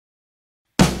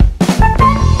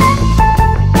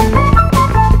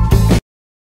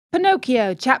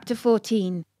Pinocchio, Chapter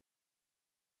 14.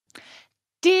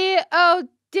 Dear, oh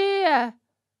dear,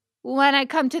 when I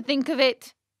come to think of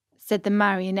it, said the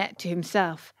marionette to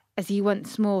himself as he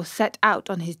once more set out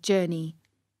on his journey.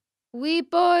 We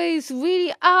boys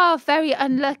really are very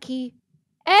unlucky.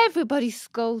 Everybody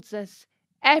scolds us.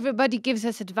 Everybody gives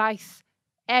us advice.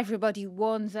 Everybody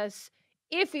warns us.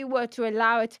 If we were to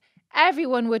allow it,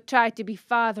 everyone would try to be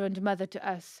father and mother to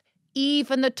us,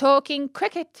 even the talking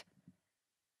cricket.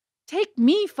 Take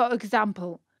me, for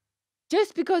example.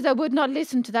 Just because I would not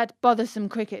listen to that bothersome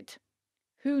cricket,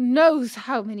 who knows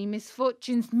how many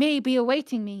misfortunes may be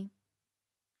awaiting me?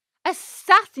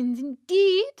 Assassins,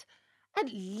 indeed!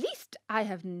 At least I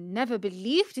have never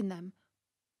believed in them,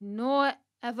 nor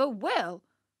ever will.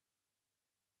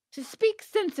 To speak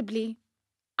sensibly,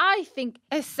 I think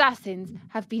assassins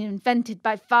have been invented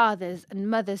by fathers and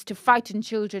mothers to frighten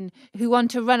children who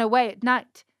want to run away at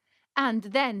night. And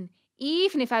then,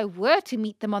 even if I were to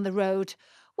meet them on the road,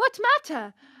 what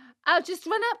matter? I'll just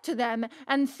run up to them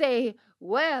and say,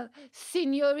 "Well,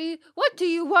 signori, what do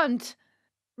you want?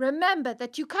 Remember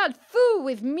that you can't fool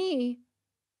with me.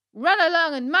 Run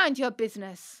along and mind your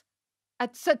business."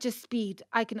 At such a speed,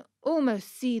 I can almost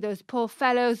see those poor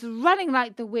fellows running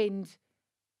like the wind.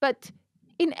 But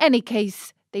in any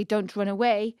case, they don't run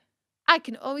away. I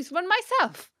can always run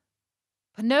myself.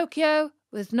 Pinocchio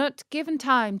was not given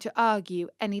time to argue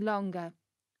any longer,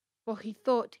 for he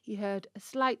thought he heard a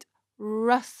slight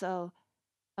rustle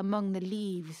among the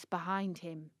leaves behind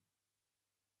him.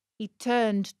 He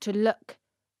turned to look,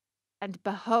 and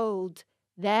behold,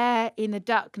 there in the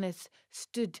darkness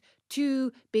stood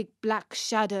two big black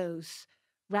shadows,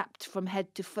 wrapped from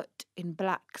head to foot in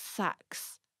black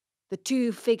sacks. The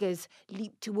two figures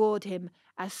leaped toward him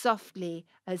as softly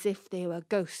as if they were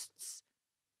ghosts.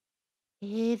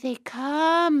 "Here they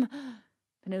come,"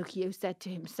 Pinocchio said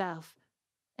to himself,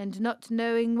 and not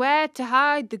knowing where to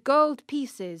hide the gold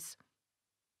pieces,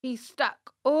 he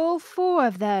stuck all four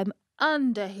of them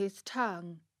under his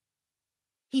tongue.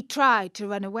 He tried to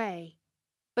run away,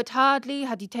 but hardly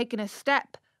had he taken a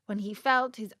step when he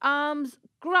felt his arms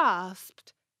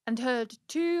grasped and heard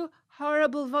two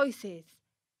horrible voices,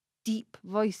 deep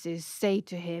voices, say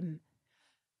to him,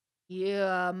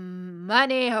 "Your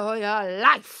money or your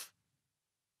life."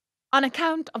 On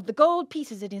account of the gold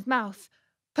pieces in his mouth,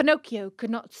 Pinocchio could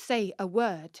not say a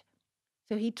word,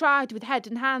 so he tried with head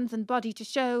and hands and body to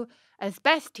show, as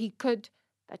best he could,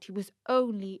 that he was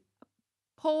only a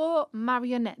poor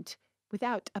marionette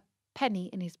without a penny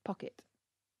in his pocket.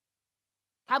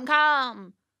 "Come,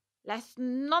 come, less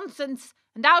nonsense,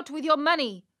 and out with your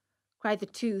money," cried the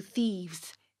two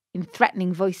thieves in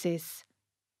threatening voices.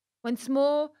 Once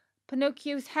more,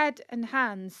 Pinocchio's head and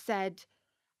hands said,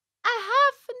 "I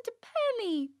haven't a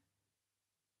penny."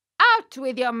 "Out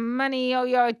with your money, or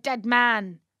you're a dead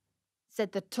man,"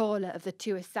 said the taller of the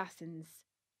two assassins.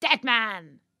 "Dead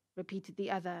man," repeated the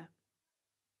other.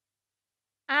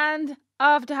 "And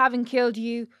after having killed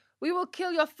you, we will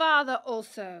kill your father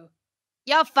also."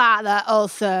 "Your father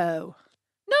also."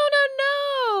 "No, no,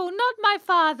 no, not my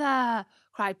father,"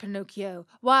 cried Pinocchio,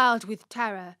 wild with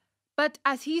terror. But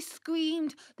as he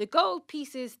screamed, the gold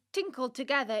pieces tinkled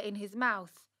together in his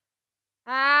mouth.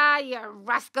 "Ah, you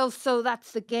rascal, so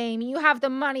that's the game. You have the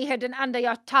money hidden under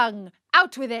your tongue.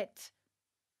 Out with it."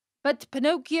 But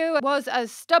Pinocchio was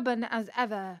as stubborn as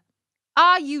ever.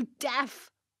 "Are you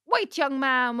deaf? Wait, young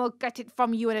man, we'll get it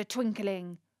from you in a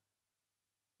twinkling."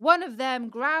 One of them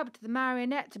grabbed the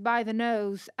marionette by the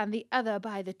nose and the other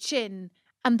by the chin,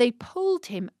 and they pulled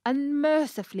him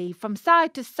unmercifully from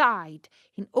side to side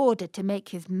in order to make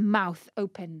his mouth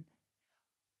open.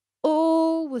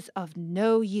 All was of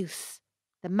no use.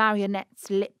 The marionette's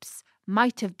lips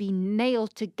might have been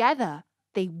nailed together,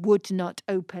 they would not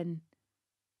open.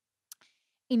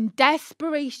 In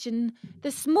desperation,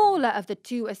 the smaller of the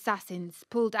two assassins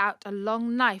pulled out a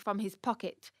long knife from his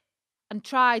pocket and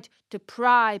tried to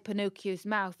pry Pinocchio's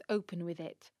mouth open with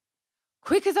it.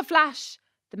 Quick as a flash,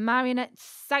 the marionette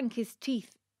sank his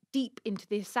teeth deep into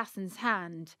the assassin's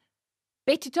hand,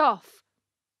 bit it off,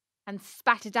 and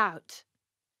spat it out.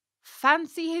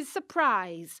 Fancy his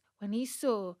surprise when he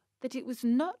saw that it was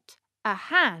not a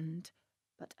hand,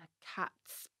 but a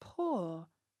cat's paw.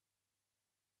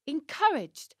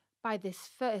 Encouraged by this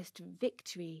first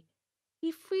victory,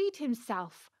 he freed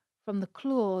himself from the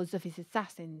claws of his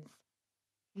assassins.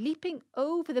 Leaping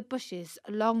over the bushes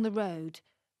along the road,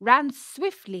 ran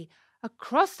swiftly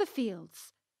across the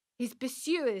fields. His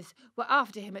pursuers were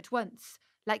after him at once,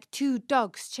 like two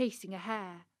dogs chasing a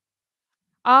hare.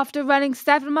 After running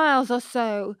 7 miles or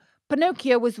so,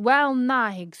 Pinocchio was well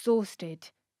nigh exhausted.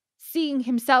 Seeing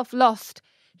himself lost,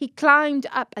 He climbed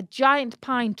up a giant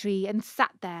pine tree and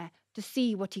sat there to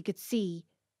see what he could see.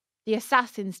 The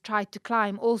assassins tried to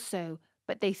climb also,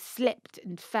 but they slipped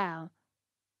and fell.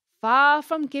 Far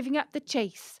from giving up the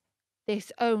chase,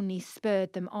 this only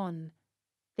spurred them on.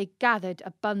 They gathered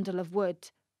a bundle of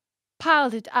wood,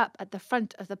 piled it up at the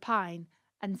front of the pine,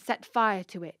 and set fire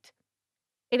to it.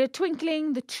 In a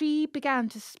twinkling the tree began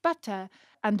to sputter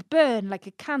and burn like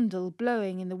a candle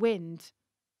blowing in the wind.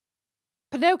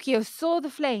 Pinocchio saw the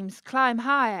flames climb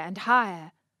higher and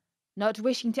higher. Not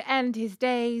wishing to end his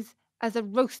days as a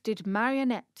roasted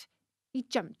marionette, he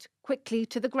jumped quickly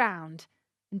to the ground,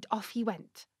 and off he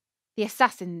went, the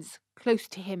assassins close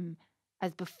to him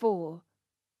as before.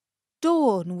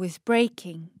 Dawn was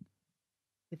breaking.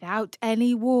 Without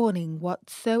any warning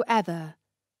whatsoever,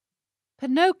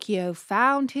 Pinocchio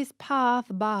found his path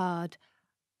barred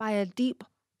by a deep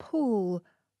pool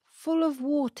full of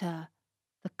water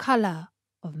the colour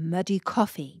of muddy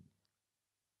coffee.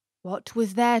 What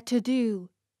was there to do?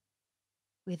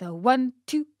 With a 1,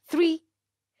 2, 3,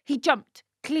 he jumped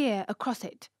clear across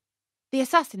it. The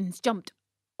assassins jumped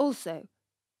also,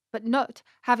 but not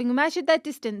having measured their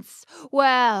distance,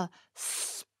 well,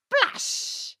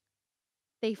 splash!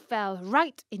 They fell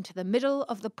right into the middle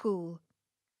of the pool.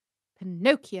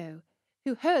 Pinocchio,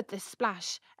 who heard the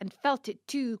splash and felt it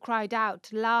too, cried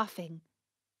out, laughing,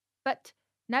 but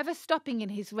never stopping in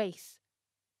his race,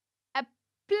 "A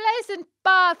pleasant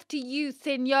bath to you,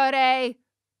 signore!"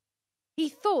 He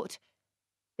thought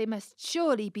they must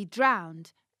surely be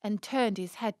drowned, and turned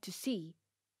his head to see.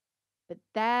 But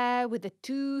there were the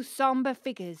two sombre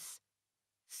figures,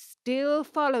 still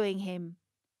following him,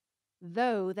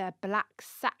 though their black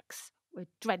sacks were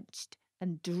drenched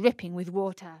and dripping with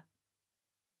water.